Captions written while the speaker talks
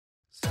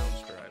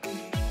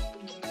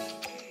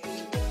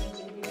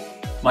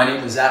My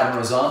name is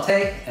Adam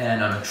Rosante,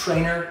 and I'm a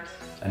trainer,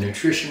 a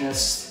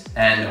nutritionist,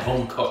 and a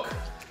home cook.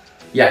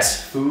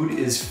 Yes, food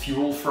is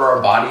fuel for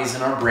our bodies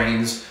and our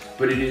brains,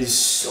 but it is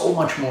so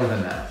much more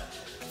than that.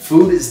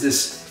 Food is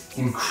this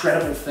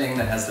incredible thing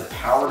that has the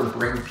power to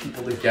bring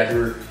people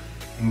together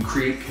and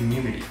create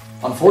community.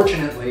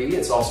 Unfortunately,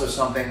 it's also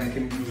something that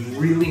can be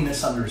really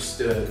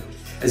misunderstood.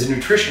 As a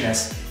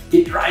nutritionist,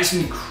 it drives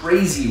me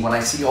crazy when I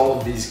see all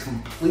of these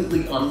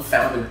completely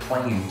unfounded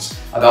claims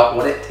about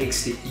what it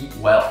takes to eat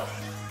well.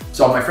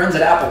 So my friends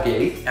at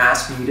Applegate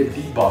asked me to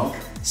debunk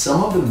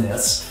some of the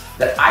myths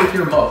that I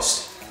hear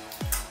most.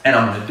 And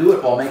I'm gonna do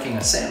it while making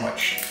a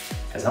sandwich,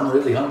 because I'm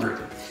really hungry.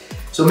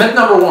 So myth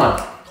number one,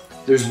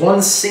 there's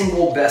one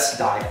single best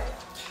diet.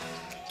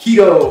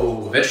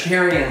 Keto,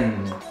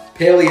 vegetarian,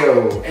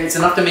 paleo, and it's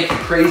enough to make you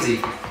crazy.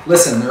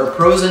 Listen, there are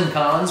pros and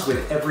cons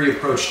with every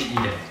approach to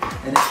eating.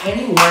 And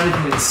anyone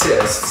who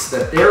insists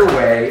that their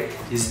way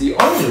is the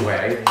only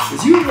way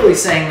is usually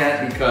saying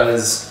that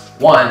because,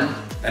 one,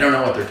 they don't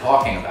know what they're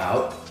talking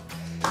about,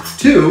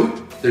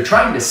 two, they're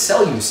trying to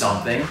sell you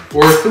something,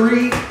 or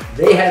three,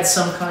 they had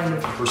some kind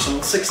of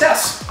personal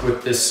success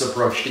with this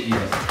approach to eating.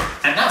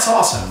 And that's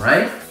awesome,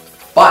 right?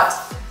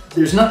 But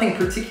there's nothing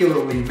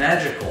particularly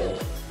magical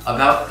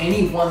about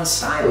any one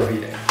style of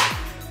eating.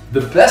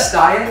 The best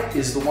diet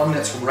is the one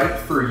that's right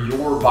for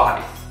your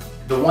body,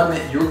 the one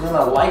that you're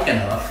gonna like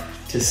enough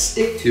to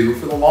stick to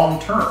for the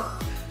long term.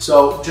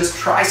 So just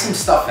try some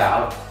stuff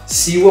out,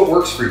 see what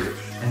works for you,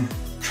 and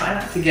try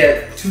not to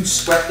get too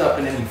swept up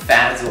in any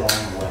fads along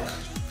the way.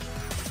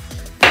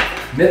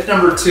 Myth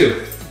number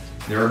two,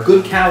 there are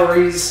good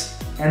calories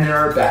and there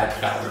are bad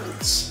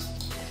calories.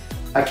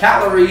 A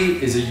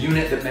calorie is a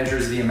unit that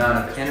measures the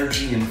amount of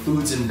energy in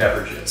foods and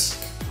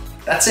beverages.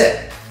 That's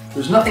it.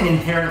 There's nothing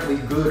inherently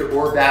good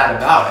or bad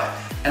about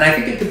it. And I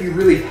think it could be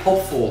really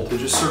helpful to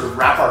just sort of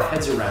wrap our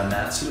heads around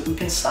that so that we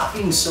can stop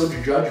being so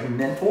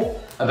judgmental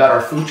about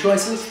our food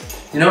choices.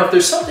 You know, if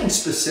there's something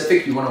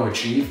specific you want to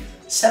achieve,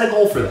 set a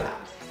goal for that.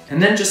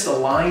 And then just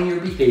align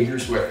your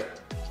behaviors with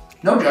it.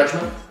 No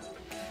judgment.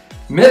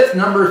 Myth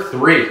number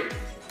three,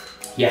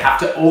 you have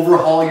to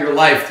overhaul your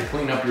life to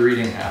clean up your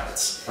eating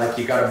habits. Like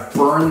you gotta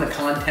burn the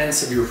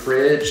contents of your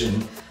fridge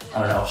and,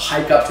 I don't know,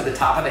 hike up to the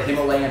top of the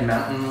Himalayan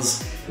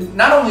mountains.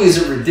 Not only is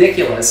it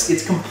ridiculous,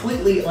 it's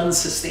completely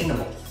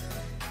unsustainable.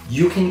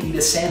 You can eat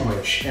a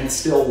sandwich and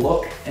still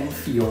look and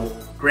feel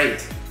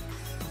great.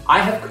 I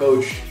have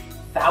coached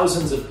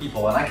thousands of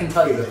people, and I can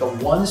tell you that the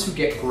ones who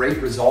get great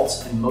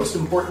results and most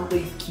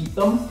importantly, keep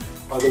them,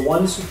 are the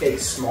ones who take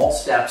small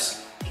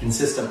steps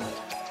consistently.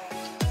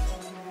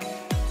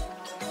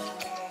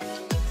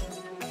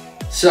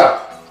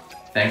 So,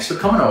 thanks for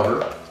coming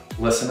over.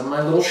 Listen to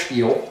my little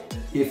spiel.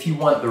 If you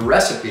want the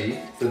recipe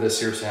for this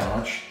here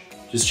sandwich,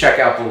 just check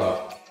out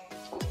below.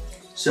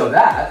 So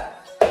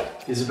that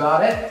is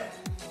about it.